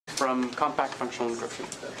from compact functional encryption.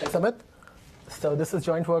 Thanks, Amit. So this is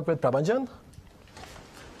joint work with Prabhanjan.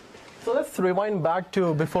 So let's rewind back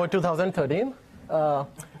to before 2013.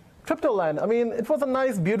 Cryptoland, I mean, it was a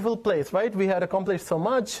nice, beautiful place, right? We had accomplished so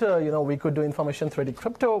much. We could do information-theoretic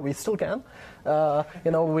crypto. We still can.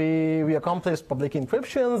 We accomplished public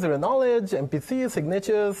encryption, zero knowledge, MPC,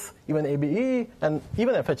 signatures, even ABE, and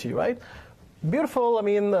even FHE, right? Beautiful,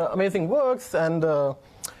 amazing works, and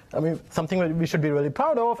something we should be really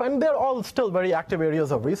proud of. And they're all still very active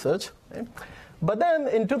areas of research. Right? But then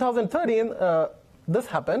in 2013, this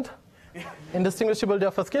happened. Indistinguishability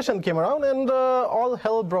obfuscation came around, and all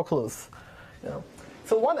hell broke loose.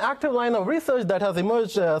 So one active line of research that has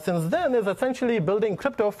emerged since then is essentially building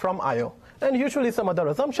crypto from I/O, and usually some other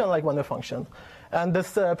assumption like one-way function. And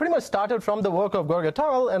this pretty much started from the work of Gorg et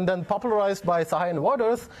al. And then popularized by Sahai and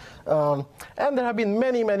Waters. And there have been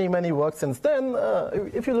many, many, many works since then.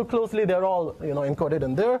 If you look closely, they're all encoded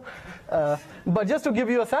in there. But just to give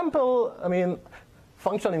you a sample,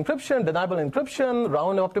 functional encryption, deniable encryption,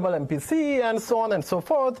 round optimal MPC, and so on and so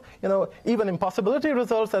forth. Even impossibility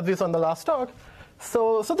results, as we saw in the last talk.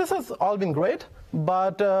 So this has all been great,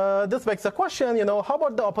 but this begs the question, how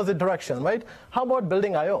about the opposite direction, right? How about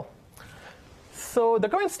building I/O? So the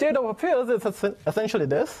current state of affairs is essentially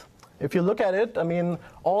this. If you look at it,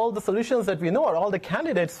 all the solutions that we know, or all the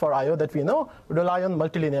candidates for I/O that we know, rely on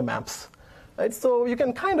multilinear maps. Right, so you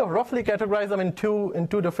can kind of roughly categorize them in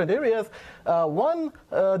two different areas. One,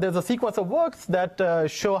 there's a sequence of works that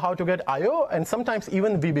show how to get I/O, and sometimes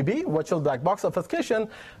even VBB, virtual black box obfuscation,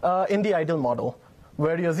 in the ideal model,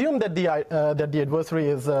 where you assume that the adversary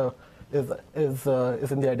is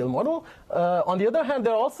in the ideal model. On the other hand,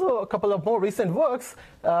 there are also a couple of more recent works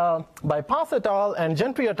by Pass et al. And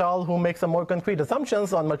Gentry et al. Who make some more concrete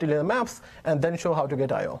assumptions on multilinear maps and then show how to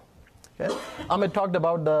get I/O. Okay. Amit talked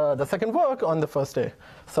about the second work on the first day,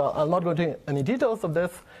 so I'll not go into any details of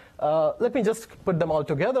this. Let me just put them all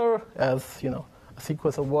together as a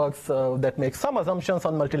sequence of works that make some assumptions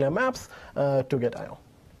on multilinear maps to get I/O.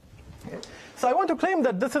 Okay. So I want to claim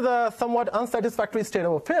that this is a somewhat unsatisfactory state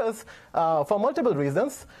of affairs for multiple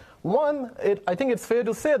reasons. One, I think it's fair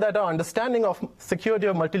to say that our understanding of security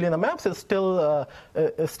of multilinear maps is still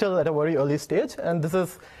at a very early stage, and this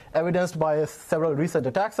is evidenced by several recent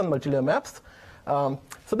attacks on multilinear maps.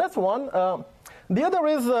 So that's one. The other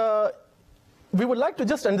is we would like to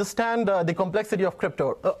just understand the complexity of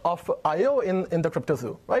crypto of I/O in the crypto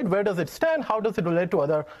zoo, right? Where does it stand? How does it relate to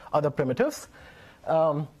other primitives?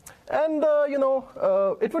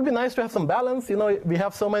 It would be nice to have some balance. We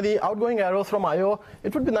have so many outgoing arrows from I/O.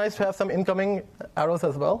 It would be nice to have some incoming arrows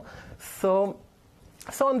as well. So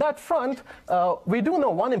on that front, we do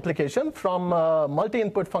know one implication from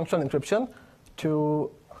multi-input functional encryption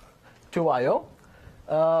to I/O.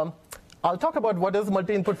 I'll talk about what is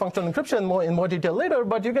multi-input functional encryption in more detail later,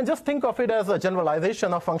 but you can just think of it as a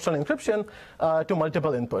generalization of functional encryption to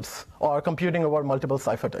multiple inputs, or computing over multiple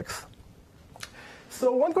ciphertexts.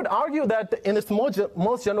 So one could argue that in its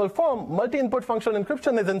most general form, multi-input functional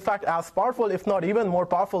encryption is in fact as powerful, if not even more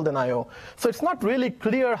powerful than I/O. So it's not really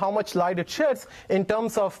clear how much light it sheds in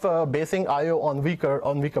terms of basing I/O on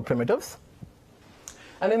weaker primitives.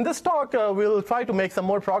 And in this talk, we'll try to make some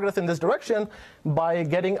more progress in this direction by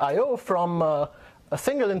getting I/O from a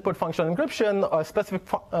single input functional encryption, or a specific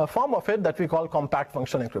form of it that we call compact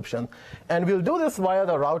functional encryption. And we'll do this via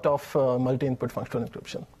the route of multi-input functional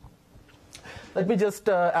encryption. Let me just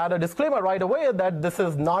add a disclaimer right away that this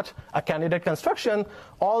is not a candidate construction.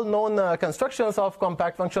 All known constructions of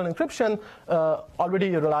compact functional encryption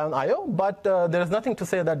already rely on I/O, but there is nothing to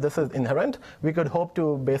say that this is inherent. We could hope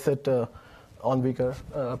to base it on weaker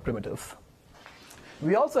primitives.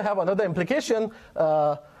 We also have another implication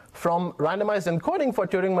from randomized encoding for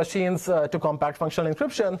Turing machines to compact functional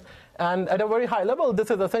encryption. And at a very high level,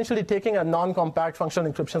 this is essentially taking a non-compact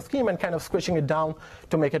functional encryption scheme and kind of squishing it down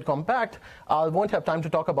to make it compact. I won't have time to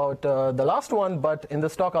talk about the last one, but in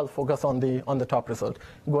this talk, I'll focus on the top result,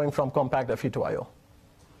 going from compact FE to I/O.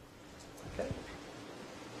 Okay.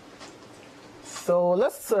 So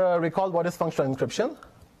let's recall what is functional encryption.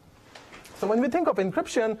 So when we think of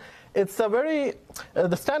encryption, it's a very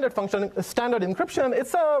the standard encryption.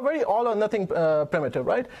 It's a very all or nothing primitive,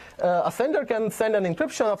 right? A sender can send an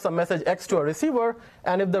encryption of some message X to a receiver,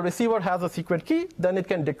 and if the receiver has a secret key, then it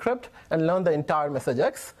can decrypt and learn the entire message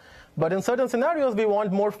X. But in certain scenarios, we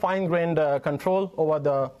want more fine-grained control over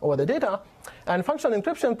the data. And functional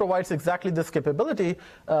encryption provides exactly this capability,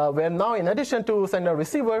 where now, in addition to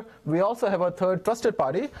sender-receiver, we also have a third trusted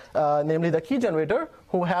party, namely the key generator,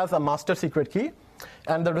 who has a master secret key.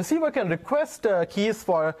 And the receiver can request keys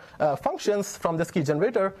for functions from this key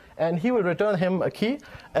generator, and he will return him a key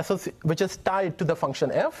which is tied to the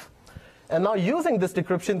function f. And now using this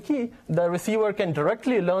decryption key, the receiver can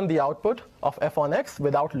directly learn the output of f on x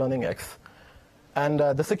without learning x. And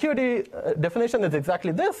the security definition is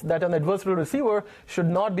exactly this, that an adversarial receiver should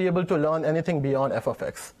not be able to learn anything beyond f of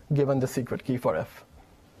x, given the secret key for f.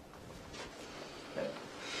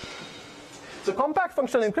 So compact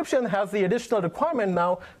functional encryption has the additional requirement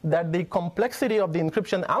now that the complexity of the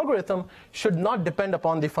encryption algorithm should not depend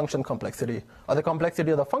upon the function complexity, or the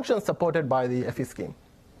complexity of the function supported by the FE scheme.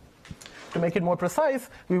 To make it more precise,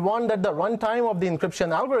 we want that the runtime of the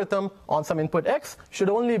encryption algorithm on some input x should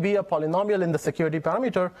only be a polynomial in the security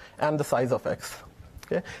parameter and the size of x.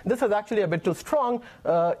 Okay? This is actually a bit too strong.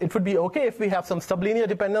 It would be okay if we have some sublinear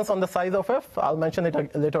dependence on the size of f. I'll mention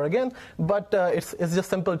it later again, but it's just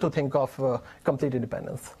simple to think of complete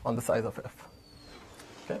independence on the size of f.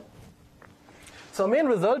 Okay? So main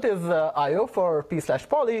result is I/O for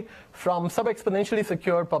p/poly from sub-exponentially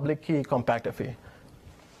secure public key compact FE.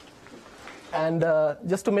 And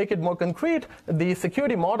just to make it more concrete, the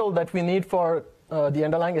security model that we need for the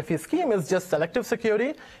underlying FE scheme is just selective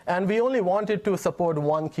security, and we only want it to support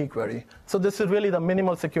one key query. So this is really the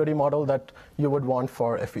minimal security model that you would want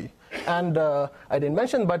for FE. And I didn't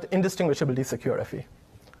mention, but indistinguishably secure FE.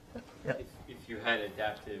 Yeah. If you had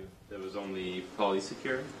adaptive that was only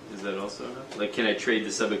polysecure, is that also enough? Like, can I trade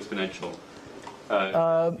the sub-exponential?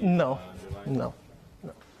 No.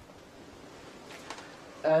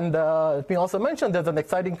 And let me also mention there's an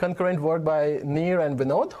exciting concurrent work by Nir and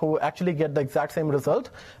Vinod who actually get the exact same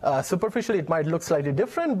result. Superficially, it might look slightly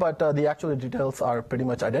different, but the actual details are pretty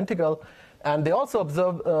much identical. And they also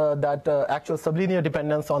observe that actual sublinear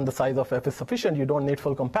dependence on the size of f is sufficient. You don't need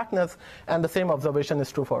full compactness. And the same observation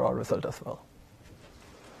is true for our result as well.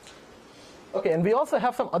 Okay, and we also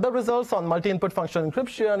have some other results on multi-input functional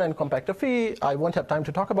encryption and compact FE. I won't have time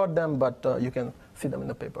to talk about them, but you can see them in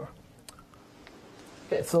the paper.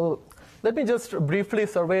 Okay, so let me just briefly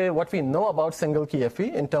survey what we know about single key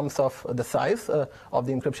FE in terms of the size of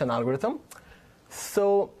the encryption algorithm.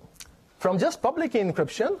 So from just public key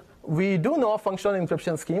encryption, we do know of functional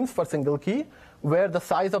encryption schemes for single key where the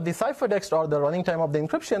size of the ciphertext or the running time of the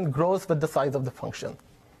encryption grows with the size of the function.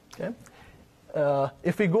 Okay?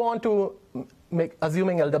 If we go on to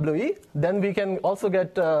assuming LWE, then we can also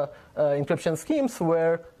get encryption schemes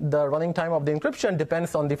where the running time of the encryption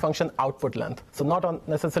depends on the function output length. So not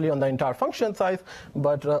necessarily on the entire function size,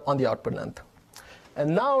 but on the output length.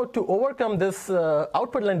 And now to overcome this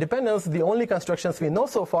output length dependence, the only constructions we know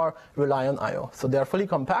so far rely on I/O. So they are fully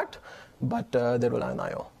compact, but they rely on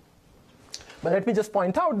I/O. But let me just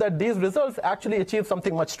point out that these results actually achieve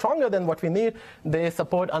something much stronger than what we need. They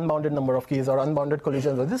support unbounded number of keys or unbounded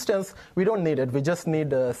collision resistance. We don't need it. We just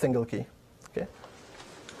need a single key. Okay?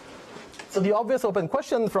 So the obvious open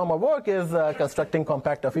question from our work is constructing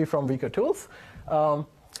compact FE from weaker tools.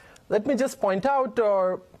 Let me just point out,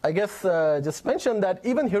 or I guess just mention that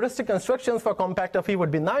even heuristic constructions for compact FE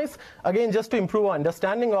would be nice. Again, just to improve our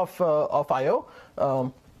understanding of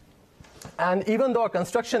I/O. And even though our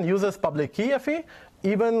construction uses public key FE,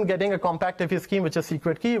 even getting a compact FE scheme which is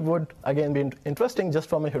secret key would again be interesting just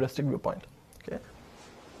from a heuristic viewpoint. Okay.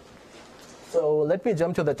 So let me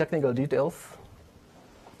jump to the technical details.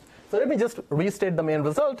 So let me just restate the main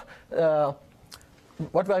result.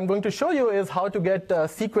 What I'm going to show you is how to get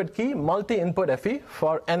secret key multi-input FE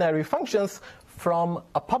for n-array functions from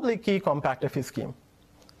a public key compact FE scheme.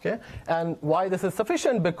 Okay? And why this is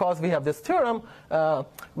sufficient? Because we have this theorem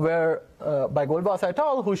where by Goldwas et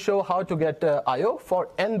al. Who show how to get I/O for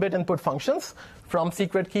n-bit input functions from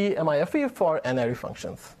secret key MIFE for n-array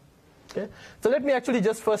functions. Okay? So let me actually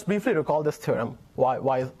just first briefly recall this theorem.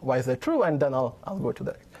 Why is it true? And then I'll go to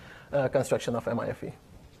the construction of MIFE.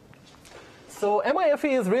 So MIFE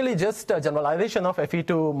is really just a generalization of FE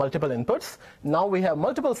to multiple inputs. Now we have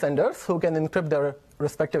multiple senders who can encrypt their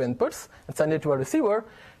respective inputs and send it to a receiver.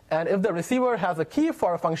 And if the receiver has a key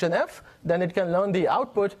for a function f, then it can learn the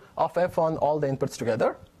output of f on all the inputs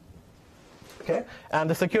together. Okay? And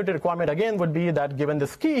the security requirement again would be that given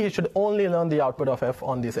this key, he should only learn the output of f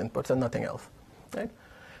on these inputs and nothing else. Right?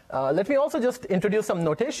 Let me also just introduce some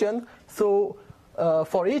notation. So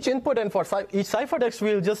for each input and for each ciphertext,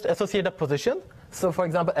 we'll just associate a position. So for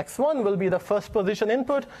example, x1 will be the first position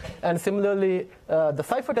input, and similarly, the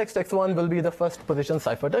ciphertext x1 will be the first position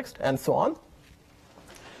ciphertext, and so on.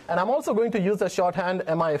 And I'm also going to use the shorthand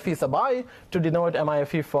MIFE sub I to denote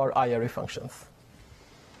MIFE for I-array functions.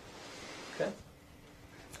 Okay.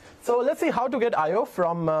 So let's see how to get I/O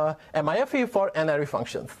from MIFE for n-array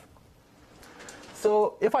functions.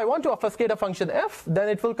 So if I want to obfuscate a function f, then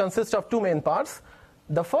it will consist of two main parts.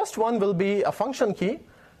 The first one will be a function key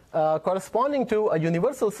corresponding to a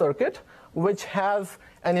universal circuit which has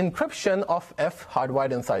an encryption of f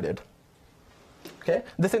hardwired inside it. Okay?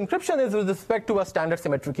 This encryption is with respect to a standard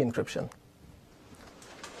symmetric key encryption.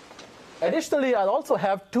 Additionally, I'll also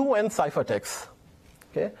have 2n ciphertexts.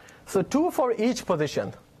 Okay? So 2 for each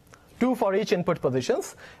position, 2 for each input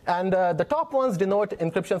positions, and the top ones denote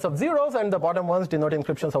encryptions of zeros, and the bottom ones denote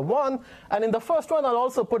encryptions of 1. And in the first one, I'll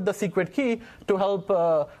also put the secret key to help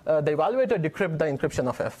the evaluator decrypt the encryption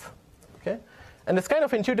of f. Okay? And it's kind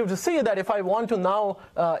of intuitive to see that if I want to now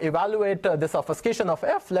evaluate this obfuscation of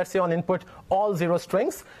f, let's say on input all 0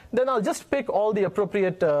 strings, then I'll just pick all the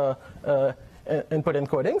appropriate input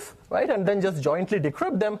encodings, right, and then just jointly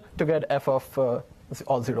decrypt them to get f of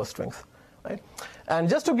all 0 strings. Right? And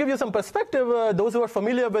just to give you some perspective, those who are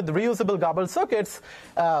familiar with reusable garbled circuits,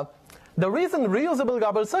 the reason reusable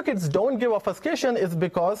garbled circuits don't give obfuscation is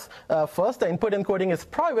because first, the input encoding is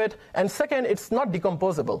private, and second, it's not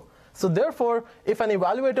decomposable. So therefore, if an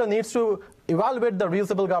evaluator needs to evaluate the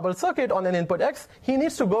reusable garbled circuit on an input x, he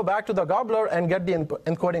needs to go back to the garbler and get the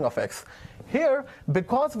encoding of x. Here,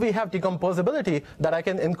 because we have decomposability, that I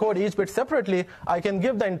can encode each bit separately, I can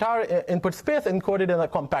give the entire input space encoded in a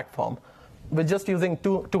compact form with just using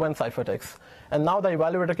 2n ciphertexts. And now the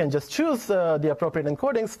evaluator can just choose the appropriate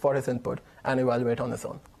encodings for his input and evaluate on his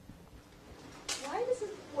own. Why does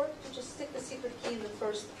it work to just stick the secret key in the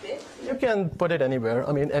first bit? You can put it anywhere.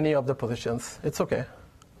 I mean, any of the positions. It's okay.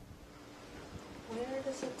 Where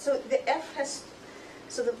does it? So the f has.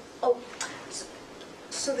 So the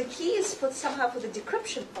So the key is put somehow for the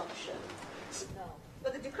decryption function. No,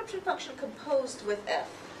 but the decryption function composed with f.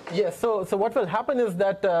 Yes. So what will happen is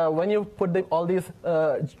that when you put all these,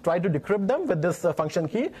 try to decrypt them with this function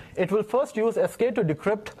key, it will first use sk to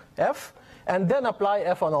decrypt f, and then apply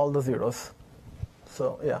f on all the zeros.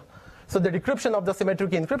 So yeah. So the decryption of the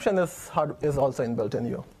symmetric key encryption is also inbuilt in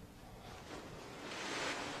U.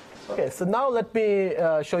 Okay. So now let me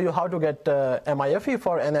show you how to get MIFE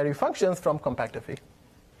for n-ary functions from compactFE.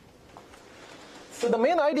 So the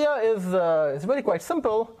main idea is really quite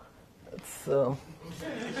simple. It's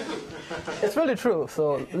really true.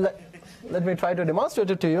 So let me try to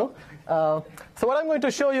demonstrate it to you. So what I'm going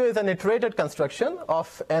to show you is an iterated construction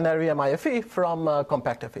of n-ary MIFE from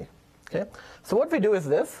compactFE. Okay. So what we do is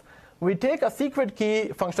this. We take a secret key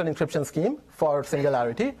functional encryption scheme for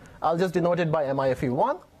singularity. I'll just denote it by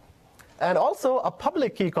MIFE1. And also a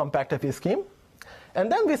public key compactFE scheme.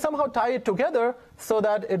 And then we somehow tie it together so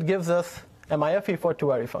that it gives us MIFE for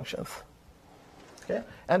 2-ary functions. Okay?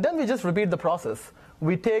 And then we just repeat the process.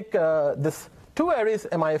 We take this 2-ary's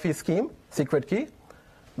MIFE scheme, secret key.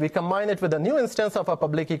 We combine it with a new instance of a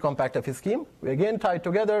public key compactFE scheme. We again tie it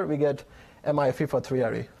together. We get MIFE for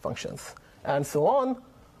 3-ary functions. And so on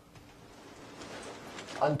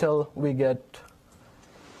until we get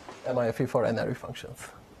MIFE for n-ary functions.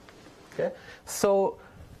 Okay? So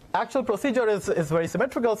actual procedure is very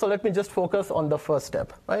symmetrical, so let me just focus on the first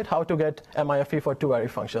step, right? How to get MIFE for 2-ary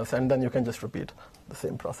functions, and then you can just repeat the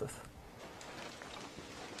same process.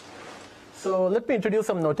 So let me introduce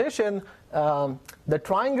some notation. The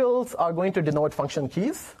triangles are going to denote function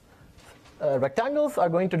keys. Rectangles are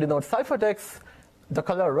going to denote ciphertexts. The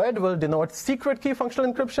color red will denote secret key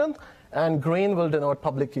functional encryption, and green will denote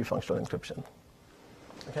public key functional encryption.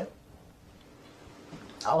 Okay?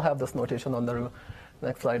 I'll have this notation on the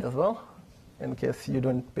next slide as well, in case you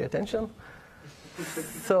don't pay attention.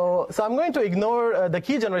 So I'm going to ignore the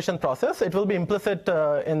key generation process. It will be implicit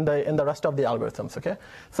in the rest of the algorithms. Okay.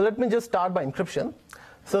 So let me just start by encryption.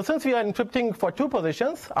 So since we are encrypting for 2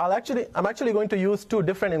 positions, I'm actually going to use 2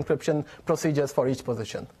 different encryption procedures for each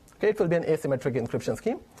position. Okay. It will be an asymmetric encryption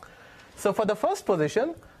scheme. So for the first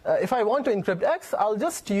position, if I want to encrypt x, I'll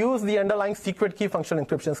just use the underlying secret key functional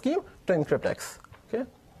encryption scheme to encrypt x. Okay.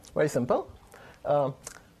 Very simple.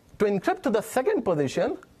 To encrypt to the second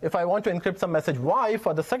position, if I want to encrypt some message y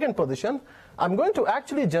for the second position, I'm going to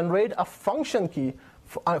actually generate a function key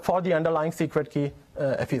for the underlying secret key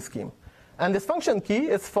FE scheme. And this function key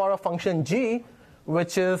is for a function g,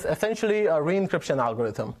 which is essentially a re-encryption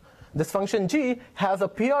algorithm. This function g has a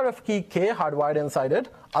PRF key k hardwired inside it,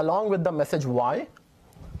 along with the message y.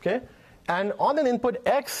 Okay? And on an input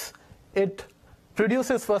x, it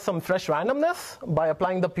produces first some fresh randomness by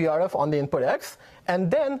applying the PRF on the input x,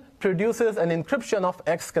 and then produces an encryption of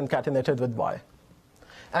x concatenated with y.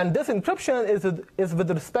 And this encryption is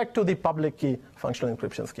with respect to the public key functional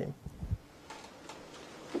encryption scheme.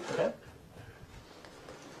 Okay?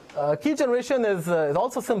 Key generation is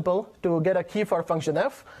also simple. To get a key for function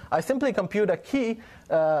f, I simply compute a key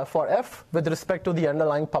for f with respect to the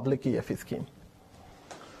underlying public key Fe scheme.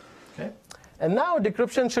 Okay. And now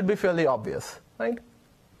decryption should be fairly obvious, right?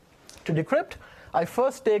 To decrypt, I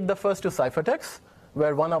first take the first two ciphertexts,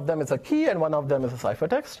 where one of them is a key and one of them is a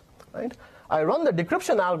ciphertext, right? I run the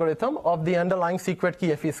decryption algorithm of the underlying secret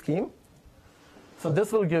key Fe scheme. So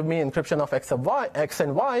this will give me encryption of x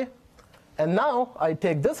and y. And now I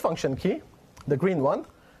take this function key, the green one,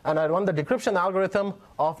 and I run the decryption algorithm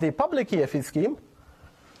of the public key Fe scheme.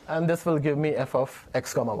 And this will give me f of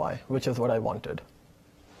x comma y, which is what I wanted.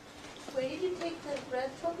 Where did you take the red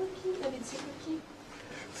public key, secret key?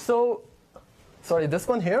 So, sorry, this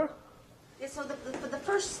one here? Yeah, so for the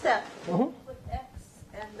first step, you put x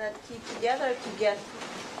and that key together to get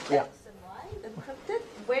Yeah. x and y encrypted.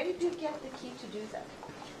 Where did you get the key to do that?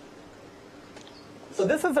 So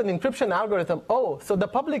this is an encryption algorithm. Oh, so the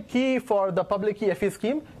public key for the public key Fe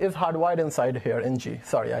scheme is hardwired inside here in G.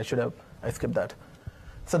 Sorry, I skipped that.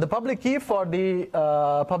 So the public key for the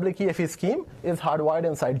public key Fe scheme is hardwired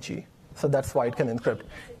inside G. So that's why it can encrypt.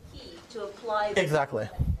 The key to apply. Exactly.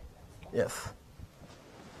 Yes.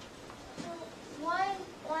 So why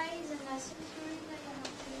is it necessary that you have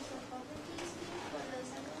to use the public key scheme for the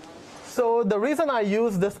second one? So the reason I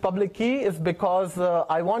use this public key is because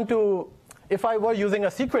I want to, if I were using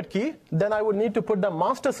a secret key, then I would need to put the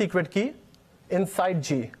master secret key inside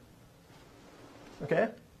G. Okay?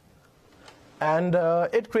 And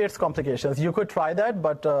it creates complications. You could try that,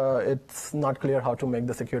 but it's not clear how to make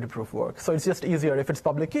the security proof work. So it's just easier. If it's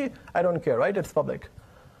public key, I don't care, right? It's public.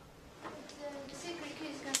 The secret key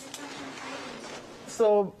is going to be function hiding.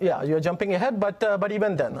 So yeah, you're jumping ahead, but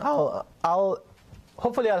even then,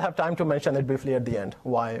 hopefully I'll have time to mention it briefly at the end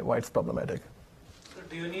why it's problematic. So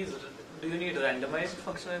do you need randomized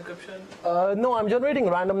functional encryption? No, I'm generating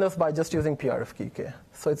randomness by just using PRF key K,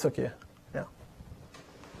 so it's okay. Yeah.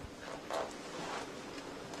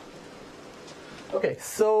 Okay,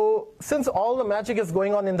 so since all the magic is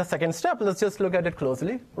going on in the second step, let's just look at it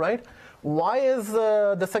closely, right? Why is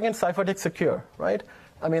the second ciphertext secure, right?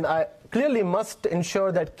 I mean, I clearly must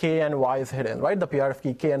ensure that K and Y is hidden, right? The PRF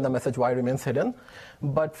key K and the message Y remains hidden.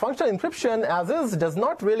 But functional encryption, as is, does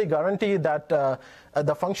not really guarantee that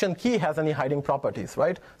the function key has any hiding properties,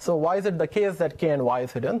 right? So why is it the case that K and Y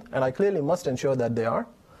is hidden? And I clearly must ensure that they are.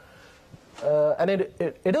 And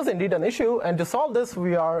it is indeed an issue, and to solve this,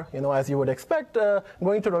 we are, as you would expect,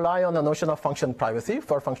 going to rely on the notion of function privacy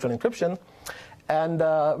for functional encryption. And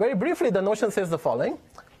very briefly, the notion says the following.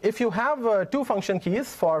 If you have two function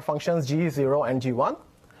keys for functions G0 and G1,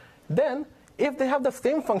 then if they have the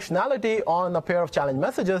same functionality on a pair of challenge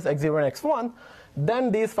messages, X0 and X1,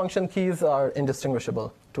 then these function keys are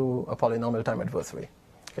indistinguishable to a polynomial time adversary.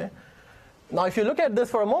 Okay? Now, if you look at this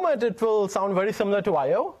for a moment, it will sound very similar to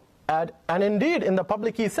I/O. And indeed, in the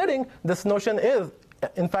public key setting, this notion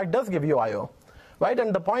in fact, does give you I/O, right?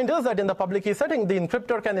 And the point is that in the public key setting, the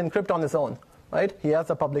encryptor can encrypt on his own, right? He has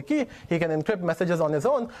a public key, he can encrypt messages on his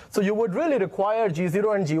own. So you would really require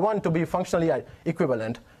G0 and G1 to be functionally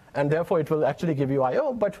equivalent, and therefore it will actually give you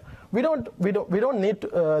I/O. But we don't need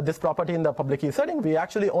this property in the public key setting. We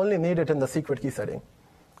actually only need it in the secret key setting.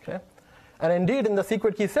 Okay, and indeed, in the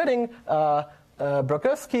secret key setting,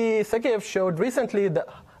 Brokerski Sekev showed recently that.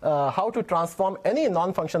 How to transform any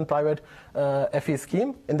non-function private Fe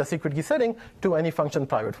scheme in the secret key setting to any function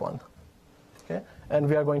private one. Okay, and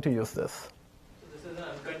we are going to use this. So this is an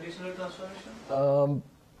unconditional transformation?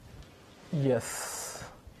 Yes.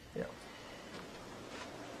 Yeah.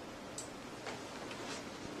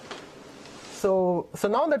 So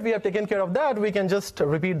now that we have taken care of that, we can just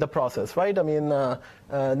repeat the process, right? I mean,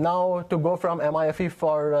 now to go from MIFE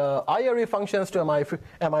for I-array functions to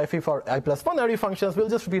MIFE for I+1 array functions, we'll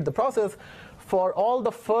just repeat the process. For all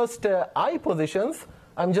the first I positions,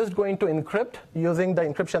 I'm just going to encrypt using the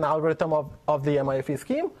encryption algorithm of the MIFE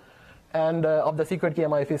scheme and of the secret key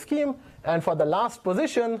MIFE scheme. And for the last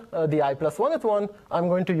position, the I+1th one, I'm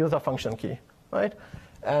going to use a function key, right?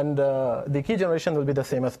 And the key generation will be the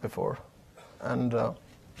same as before. And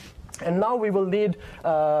now we will need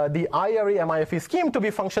the I-array MIFE scheme to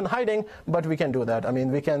be function hiding, but we can do that. I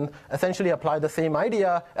mean, we can essentially apply the same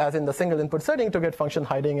idea as in the single input setting to get function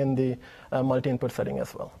hiding in the multi-input setting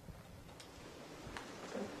as well.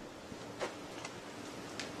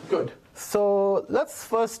 Good. So let's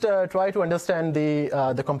first try to understand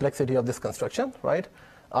the complexity of this construction, right?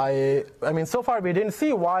 I mean, so far we didn't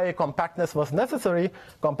see why compactness was necessary,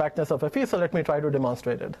 compactness of Fe, so let me try to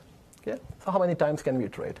demonstrate it. Okay? So how many times can we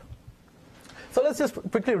iterate? So let's just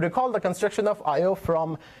quickly recall the construction of I/O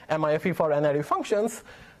from MIFE for n-array functions.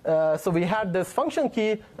 So we had this function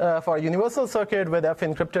key for a universal circuit with F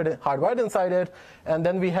encrypted hardwired inside it, and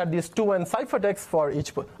then we had these 2n ciphertexts for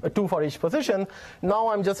each 2 for each position. Now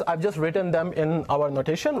I've just written them in our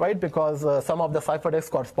notation, right? Because some of the ciphertexts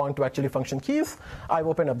correspond to actually function keys. I've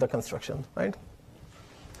opened up the construction, right?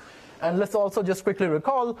 And let's also just quickly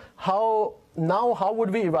recall how would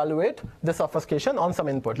we evaluate this obfuscation on some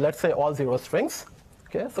input? Let's say all 0 strings.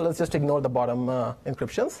 Okay, so let's just ignore the bottom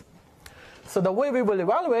encryptions. So the way we will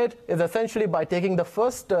evaluate is essentially by taking the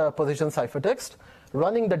first position ciphertext,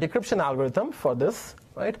 running the decryption algorithm for this,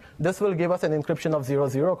 right? This will give us an encryption of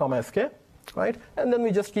 00, sk, right? And then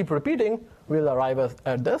we just keep repeating, we'll arrive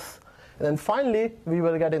at this. And then finally, we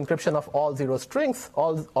will get encryption of all 0 strings,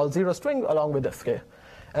 all 0 string along with sk.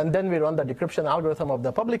 And then we run the decryption algorithm of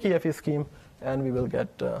the public key FE scheme, and we will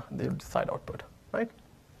get the side output, right?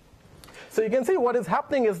 So you can see what is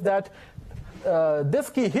happening is that this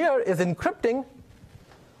key here is encrypting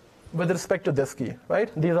with respect to this key, right?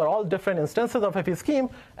 These are all different instances of FE scheme,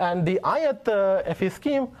 and the ith FE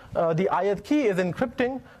scheme, the ith key is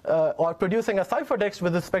encrypting or producing a ciphertext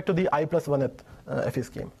with respect to the I plus 1th FE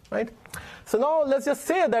scheme, right? So now let's just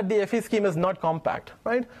say that the FE scheme is not compact,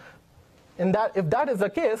 right? If that is the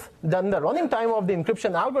case, then the running time of the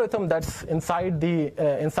encryption algorithm that's inside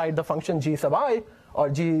the function g sub I or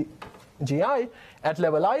gi at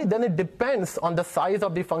level I, then it depends on the size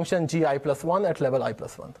of the function gi plus 1 at level I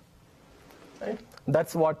plus 1. Right?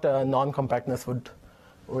 That's what non-compactness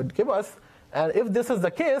would give us. And if this is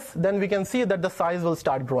the case, then we can see that the size will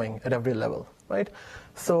start growing at every level. Right?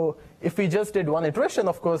 So if we just did one iteration,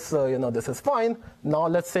 of course, this is fine. Now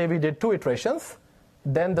let's say we did 2 iterations.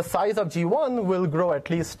 Then the size of G1 will grow at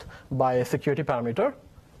least by a security parameter.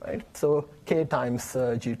 Right? So k times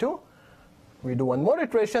G2. We do one more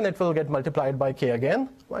iteration, it will get multiplied by k again,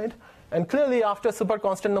 right? And clearly, after super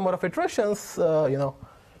constant number of iterations,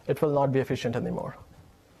 it will not be efficient anymore.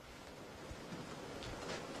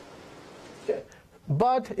 Okay.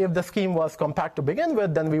 But if the scheme was compact to begin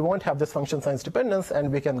with, then we won't have this function size dependence,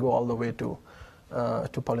 and we can go all the way to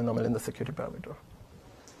polynomial in the security parameter.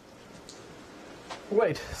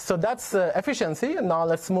 Right. So that's efficiency. And now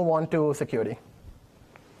let's move on to security.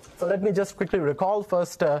 So let me just quickly recall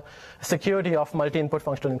first security of multi-input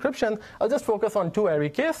functional encryption. I'll just focus on 2 array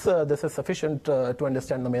case. This is sufficient to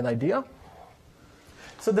understand the main idea.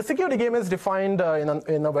 So the security game is defined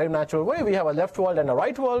in a very natural way. We have a left world and a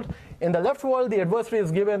right world. In the left world, the adversary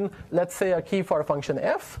is given, let's say, a key for a function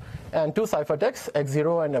f and 2 ciphertexts,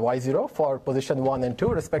 x0 and y0 for position 1 and 2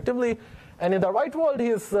 respectively. And in the right world, he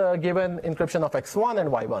is given encryption of x1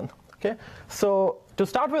 and y1. Okay, so to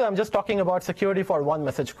start with, I'm just talking about security for one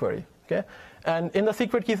message query. Okay, and in the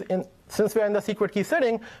secret keys, since we are in the secret key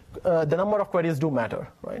setting, the number of queries do matter,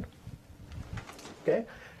 right? Okay,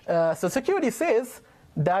 so security says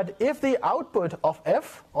that if the output of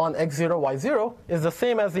f on x0, y0 is the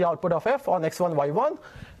same as the output of f on x1, y1,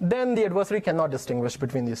 then the adversary cannot distinguish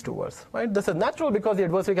between these 2 words, right? This is natural because the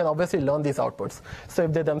adversary can obviously learn these outputs. So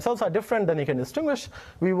if they themselves are different, then he can distinguish.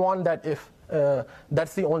 We want that if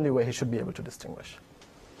that's the only way he should be able to distinguish.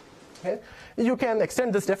 Okay? You can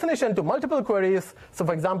extend this definition to multiple queries. So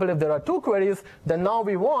for example, if there are 2 queries, then now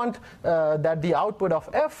we want that the output of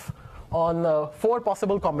f on 4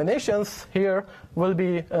 possible combinations here will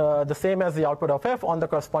be the same as the output of f on the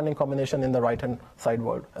corresponding combination in the right-hand side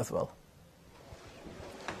world as well.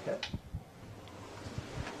 Okay.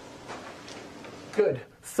 Good.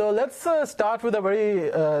 So let's start with a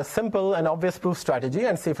very simple and obvious proof strategy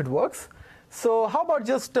and see if it works. So how about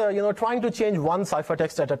just trying to change one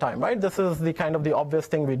ciphertext at a time, right? This is the kind of the obvious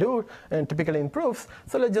thing we do, and typically in proofs.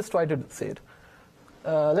 So let's just try to see it.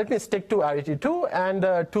 Let me stick to arity 2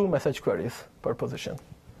 and 2 message queries per position.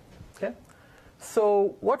 Okay.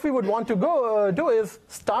 So what we would want to do is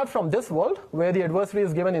start from this world where the adversary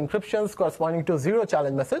is given encryptions corresponding to 0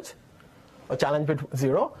 challenge message, or challenge bit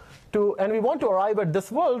 0, and we want to arrive at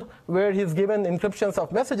this world where he's given encryptions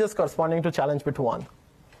of messages corresponding to challenge bit 1.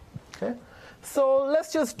 Okay. So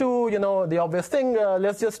let's just do the obvious thing.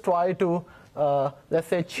 Let's just try to let's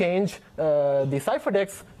say change the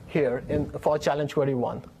ciphertext here for challenge query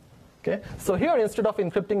 1. Okay. So here, instead of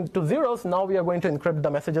encrypting to zeros, now we are going to encrypt the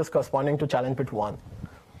messages corresponding to challenge bit 1.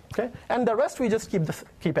 Okay. And the rest we just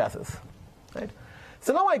keep as is. Right.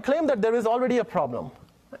 So now I claim that there is already a problem.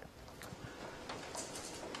 Right.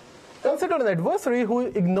 Consider an adversary who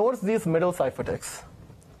ignores these middle ciphertexts.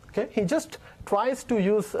 Okay. He just tries to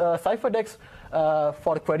use ciphertext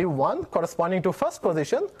for query 1 corresponding to first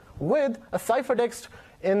position with a ciphertext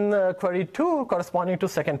in query 2 corresponding to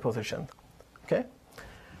second position. Okay.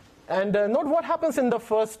 And note what happens in the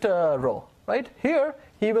first row. Right? Here,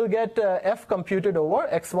 he will get f computed over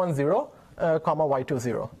x10, comma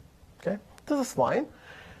y20. Okay, this is fine.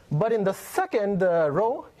 But in the second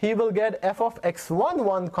row, he will get f of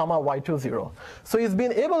x11, comma y20. So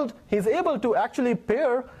he's able to actually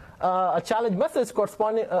pair a challenge message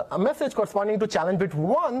corresponding a message corresponding to challenge bit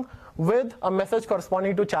 1 with a message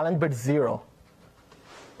corresponding to challenge bit 0.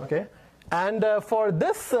 Okay. And for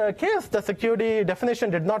this case, the security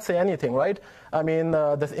definition did not say anything, right? I mean,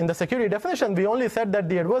 in the security definition, we only said that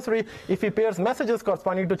the adversary, if he pairs messages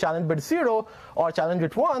corresponding to challenge bit 0 or challenge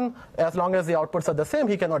bit 1, as long as the outputs are the same,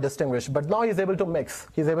 he cannot distinguish. But now he's able to mix.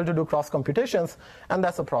 He's able to do cross computations, and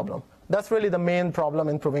that's a problem. That's really the main problem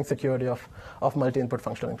in proving security of multi-input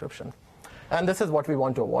functional encryption. And this is what we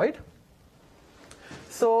want to avoid.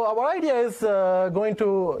 So our idea is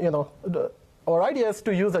our idea is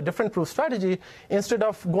to use a different proof strategy. Instead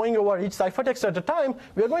of going over each ciphertext at a time,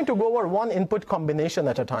 we are going to go over one input combination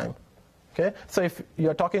at a time. Okay? So if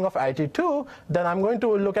you're talking of IT2, then I'm going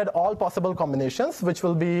to look at all possible combinations, which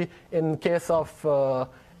will be, in case of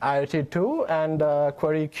IT2 and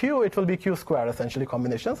query Q, it will be Q square, essentially,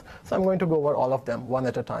 combinations. So I'm going to go over all of them one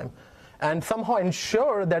at a time, and somehow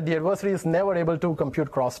ensure that the adversary is never able to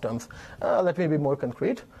compute cross terms. Let me be more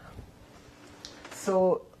concrete.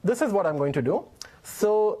 So this is what I'm going to do.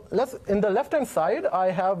 So in the left-hand side, I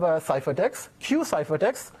have a ciphertext, Q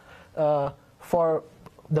ciphertext, for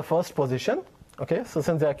the first position. Okay, so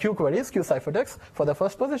since there are Q queries, Q ciphertext for the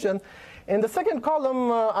first position. In the second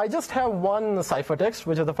column, I just have one ciphertext,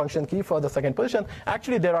 which is the function key for the second position.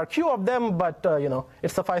 Actually, there are Q of them, but it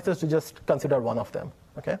suffices to just consider one of them.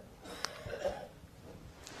 Okay.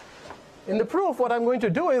 In the proof, what I'm going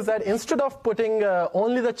to do is that instead of putting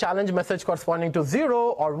only the challenge message corresponding to 0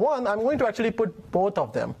 or 1, I'm going to actually put both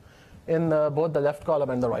of them in both the left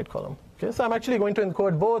column and the right column. Okay, so I'm actually going to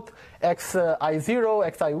encode both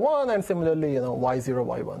xi0, xi1, and similarly, y0,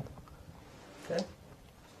 y1. Okay.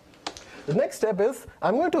 The next step is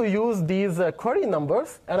I'm going to use these query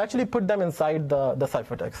numbers and actually put them inside the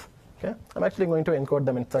ciphertext. Okay, I'm actually going to encode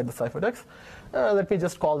them inside the ciphertext. Let me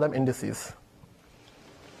just call them indices.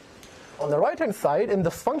 On the right-hand side, in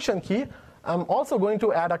this function key, I'm also going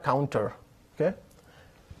to add a counter. Okay?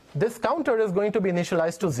 This counter is going to be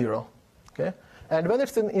initialized to 0. Okay? And when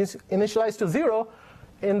it's initialized to 0,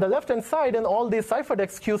 in the left-hand side, in all these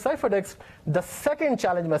ciphertexts, Q ciphertexts, the second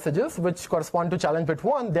challenge messages, which correspond to challenge bit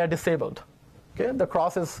 1, they're disabled. Okay? The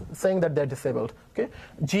cross is saying that they're disabled. Okay?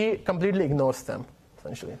 G completely ignores them,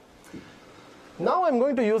 essentially. Now I'm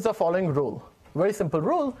going to use the following rule. Very simple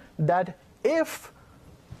rule, that if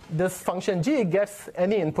this function G gets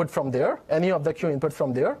any input from there, any of the Q inputs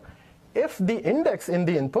from there, if the index in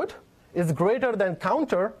the input is greater than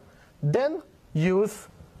counter, then use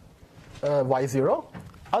y0.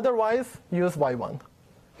 Otherwise, use y1.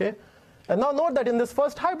 Okay? And now note that in this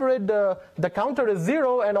first hybrid, the counter is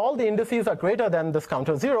 0, and all the indices are greater than this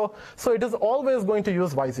counter 0. So it is always going to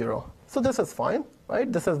use y0. So this is fine,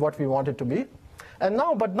 right? This is what we want it to be. And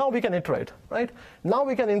but now we can iterate, right? Now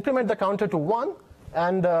we can increment the counter to 1.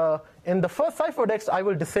 And in the first ciphertext, I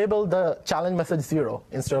will disable the challenge message 0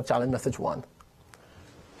 instead of challenge message 1.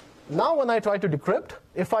 Now when I try to decrypt,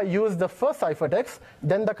 if I use the first ciphertext,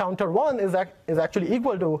 then the counter 1 is actually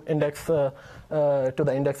equal to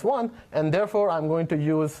the index 1, and therefore I'm going to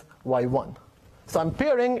use y1. So I'm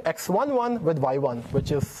pairing x11 with y1,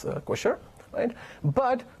 which is kosher, right?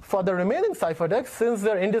 But for the remaining ciphertext, since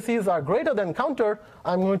their indices are greater than counter,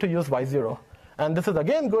 I'm going to use y0. And this is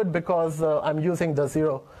again good because I'm using the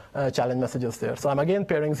 0 challenge messages there. So I'm again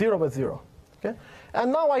pairing 0 with 0. Okay?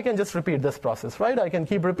 And now I can just repeat this process, right? I can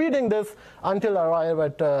keep repeating this until I arrive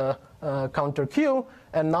at counter Q.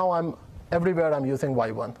 And now everywhere I'm using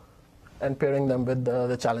y1 and pairing them with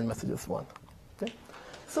the challenge messages 1. Okay?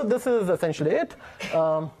 So this is essentially it.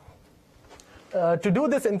 To do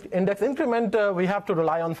this index increment, we have to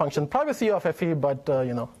rely on function privacy of FE, but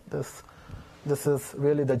this is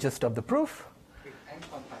really the gist of the proof.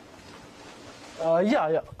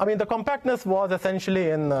 Yeah. I mean, the compactness was essentially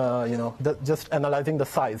in just analyzing the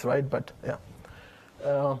size, right? But yeah.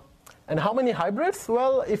 And how many hybrids?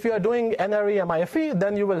 Well, if you are doing NRE MIFE,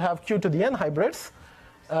 then you will have Q to the n hybrids.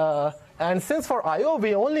 And since for I/O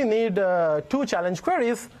we only need 2 challenge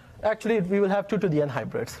queries, actually we will have 2 to the n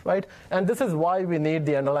hybrids, right? And this is why we need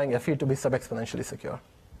the underlying FE to be sub-exponentially secure.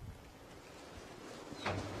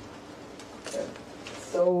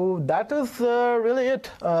 So that is really it.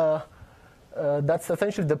 That's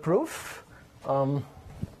essentially the proof. So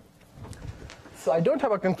I don't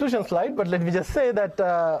have a conclusion slide, but let me just say that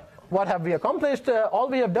what have we accomplished? All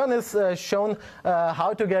we have done is shown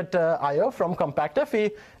how to get I/O from compact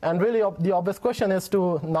FE, and really the obvious question is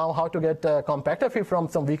to now how to get compact FE from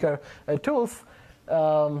some weaker tools.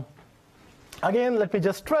 Again, let me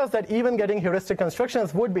just stress that even getting heuristic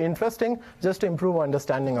constructions would be interesting just to improve our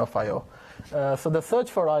understanding of I/O. So the search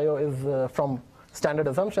for I/O is from standard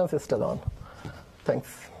assumptions is still on. Thanks.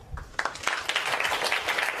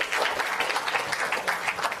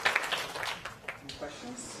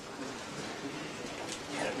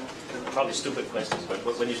 Probably stupid questions, but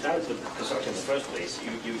when you started with construction in the first place,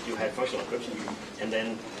 you had functional encryption and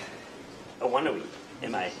then a one-ary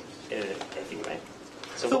FE, right?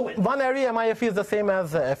 So one-ary MIFE is the same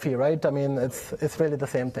as FE, right? I mean, it's really the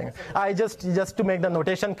same thing. I just to make the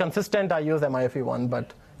notation consistent, I use MIFE1,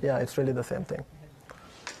 but yeah, it's really the same thing.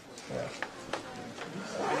 Yeah.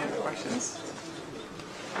 Any other questions?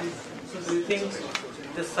 So do you think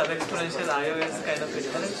this sub-exponential I/O is kind of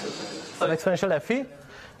inherent? Sub-exponential FE?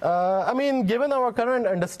 I mean, given our current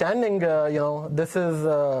understanding, this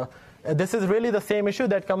is really the same issue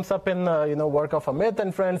that comes up in work of Amit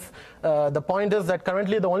and friends. The point is that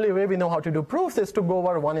currently the only way we know how to do proofs is to go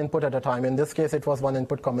over one input at a time. In this case, it was one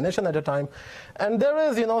input combination at a time, and there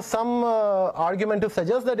is some argument to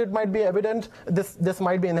suggest that it might be evident. This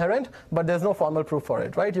might be inherent, but there's no formal proof for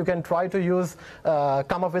it, right? You can try to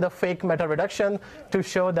come up with a fake meta reduction to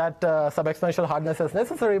show that sub-exponential hardness is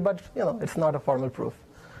necessary, but it's not a formal proof.